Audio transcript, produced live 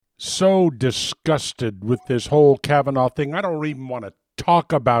So disgusted with this whole Kavanaugh thing. I don't even want to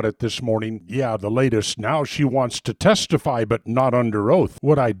talk about it this morning. Yeah, the latest. Now she wants to testify, but not under oath.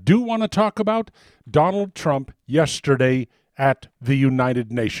 What I do want to talk about, Donald Trump yesterday at the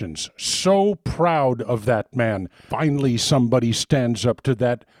United Nations. So proud of that man. Finally, somebody stands up to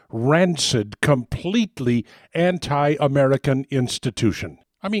that rancid, completely anti-American institution.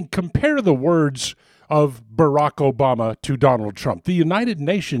 I mean, compare the words of Barack Obama to Donald Trump. The United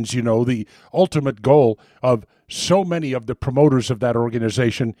Nations, the ultimate goal of so many of the promoters of that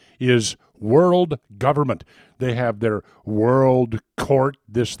organization is world government. They have their world court,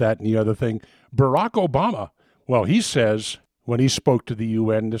 this, that, and the other thing. Barack Obama, well, he says when he spoke to the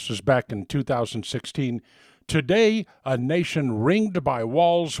UN, this was back in 2016, today a nation ringed by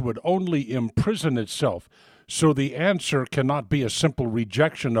walls would only imprison itself. So the answer cannot be a simple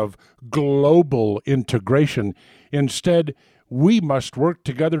rejection of global integration. Instead, we must work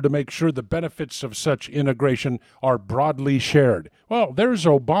together to make sure the benefits of such integration are broadly shared. Well, there's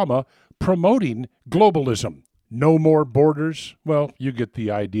Obama promoting globalism. No more borders? Well, you get the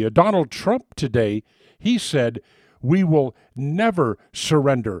idea. Donald Trump today, he said, we will never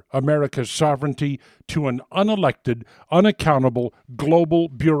surrender America's sovereignty to an unelected, unaccountable global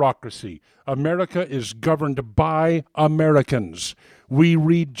bureaucracy. America is governed by Americans. We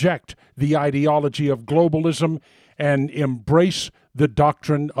reject the ideology of globalism and embrace the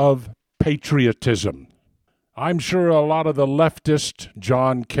doctrine of patriotism. I'm sure a lot of the leftist,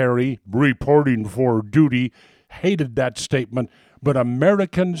 John Kerry, reporting for duty, hated that statement, but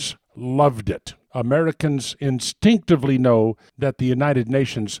Americans loved it. Americans instinctively know that the United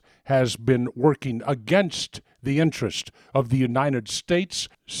Nations has been working against the interest of the United States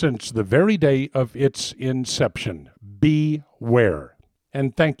since the very day of its inception. Beware.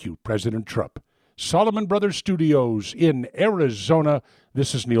 And thank you, President Trump. Solomon Brothers Studios in Arizona.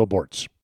 This is Neil Bortz.